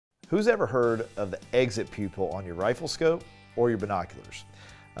Who's ever heard of the exit pupil on your rifle scope or your binoculars?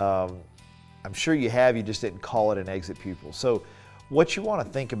 I'm sure you have, you just didn't call it an exit pupil. So what you want to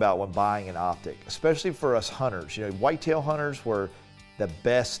think about when buying an optic, especially for us hunters, you know, whitetail hunters, where the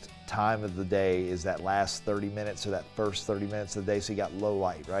best time of the day is that last 30 minutes or that first 30 minutes of the day, so you got low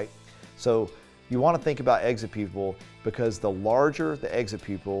light, right? So you want to think about exit pupil because the larger the exit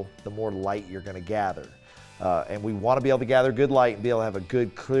pupil, the more light you're going to gather. And we want to be able to gather good light and be able to have a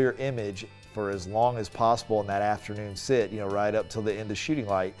good clear image for as long as possible in that afternoon sit, you know, right up till the end of shooting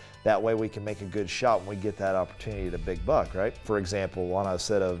light. That way we can make a good shot when we get that opportunity at a big buck, right? For example, on a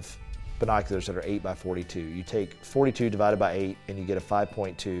set of binoculars that are 8x42, you take 42 divided by 8 and you get a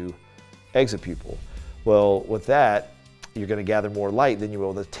 5.2 exit pupil. Well, with that, you're going to gather more light than you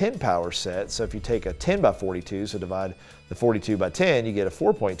will with a 10 power set. So if you take a 10x42, so divide the 42 by 10, you get a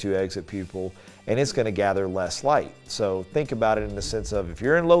 4.2 exit pupil, and it's going to gather less light. So think about it in the sense of, if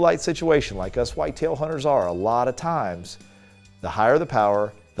you're in a low light situation like us whitetail hunters are, a lot of times, the higher the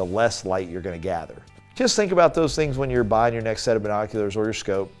power, the less light you're going to gather. Just think about those things when you're buying your next set of binoculars or your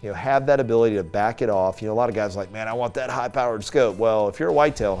scope. You know, have that ability to back it off. You know, a lot of guys are like, man, I want that high powered scope. Well, if you're a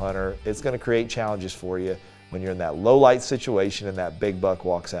whitetail hunter, it's going to create challenges for you when you're in that low light situation and that big buck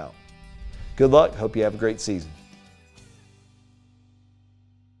walks out. Good luck. Hope you have a great season.